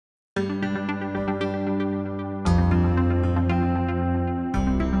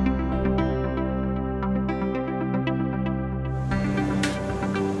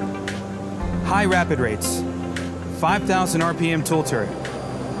high rapid rates, 5,000 RPM tool turret,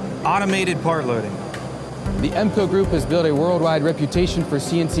 automated part loading. The EMCO Group has built a worldwide reputation for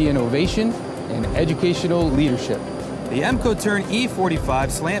CNC innovation and educational leadership. The EMCO Turn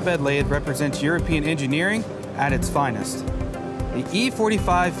E45 slant bed lathe represents European engineering at its finest. The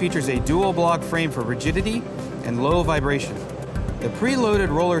E45 features a dual block frame for rigidity and low vibration. The preloaded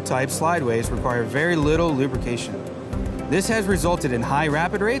roller type slideways require very little lubrication. This has resulted in high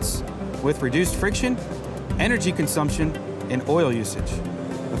rapid rates with reduced friction, energy consumption, and oil usage.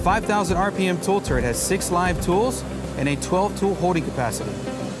 The 5,000 RPM tool turret has 6 live tools and a 12 tool holding capacity.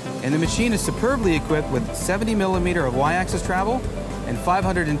 And the machine is superbly equipped with 70 millimeter of Y-axis travel and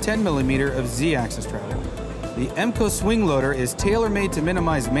 510 millimeter of Z-axis travel. The EMCO swing loader is tailor-made to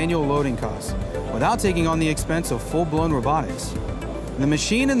minimize manual loading costs without taking on the expense of full-blown robotics. The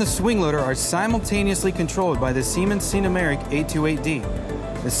machine and the swing loader are simultaneously controlled by the Siemens Cinemeric 828D.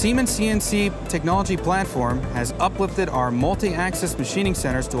 The Siemens CNC technology platform has uplifted our multi-axis machining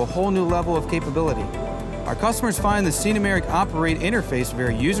centers to a whole new level of capability. Our customers find the Cinemeric Operate interface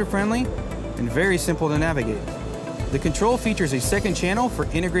very user-friendly and very simple to navigate. The control features a second channel for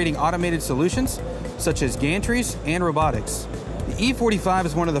integrating automated solutions such as gantries and robotics. The E45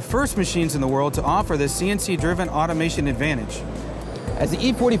 is one of the first machines in the world to offer the CNC-driven automation advantage. As the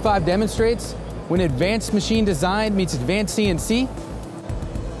E45 demonstrates, when advanced machine design meets advanced CNC,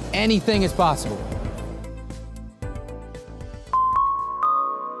 anything is possible.